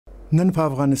نن په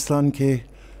افغانستان کې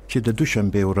چې د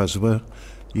دوشنبه ورځ و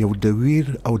یو د ویر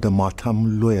او د ماتم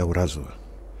لوی ورځ و.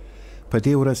 په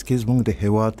دې ورځ کې زموږ د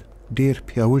هیواد ډیر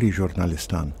پیاوړي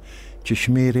ژورنالیستان چې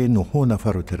شمیر 9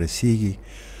 نفرو ته رسیږي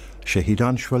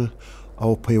شهیدان شول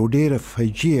او په یو ډیر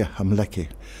فجیع حمله کې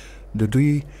د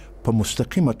دوی په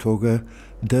مستقیمه توګه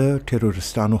د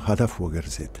تروریستانو هدف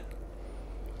وګرځید.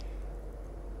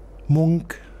 مونږ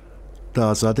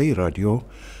د ازادي رادیو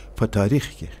په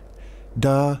تاریخ کې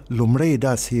دا لومړی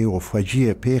داسې او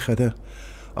فجیع پیښه ده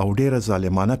او ډیره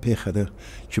ظالمانه پیښه ده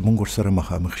چې موږ ورسره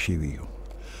مخامخ شوي یو.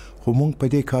 خو موږ په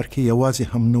دې کار کې یوازې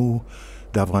هم نو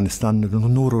د افغانستان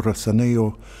نورو رسنیو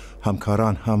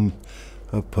همکاران هم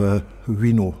په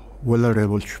وینو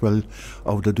ولړل شول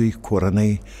او د دوی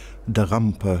کورنۍ د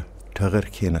غم په ټغر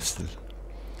کې نستل.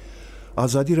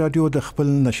 ازادي رادیو د خپل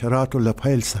نشراتو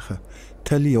لپاره څخه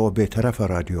تل یو به طرفه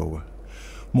رادیو و.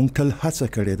 مونږ تل هڅه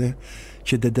کړې ده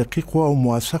چې د دقیقو او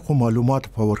موثقو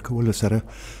معلوماتو په ورکولو سره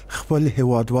خپل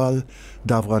هیوادوال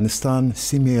د افغانستان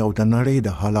سیمې او د نړۍ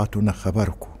د حالاتو نه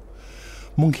خبر کو.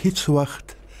 مونږ هیڅ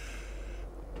وخت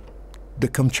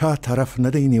د کمچا طرف نه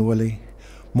دی نیولې.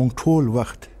 مونږ ټول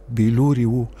وخت بیلوري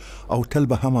وو او تل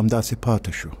به هم همداسې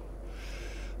پاتې شو.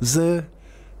 زه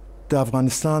د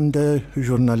افغانستان د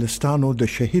ژورنالیستانو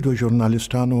د شهیدو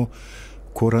ژورنالیستانو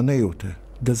کورنیو ته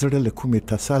د زړه له کومې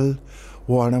تسل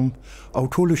غواړم او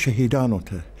ټولو شهیدانو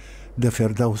ته د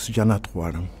فردوس جنت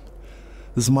غواړم.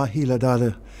 زما هیله دا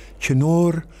ده چې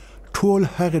نور ټول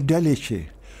هغه ډلې چې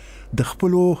د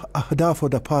خپلو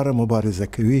اهدافو دپاره مبارزه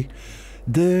کوي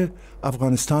د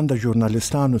افغانستان د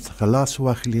ژورنالیستانو څخه لاس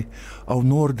واخلي او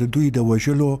نور د دوی د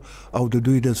وژلو او د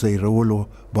دوی د زیرولو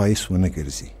باعث ونه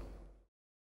ګرځي.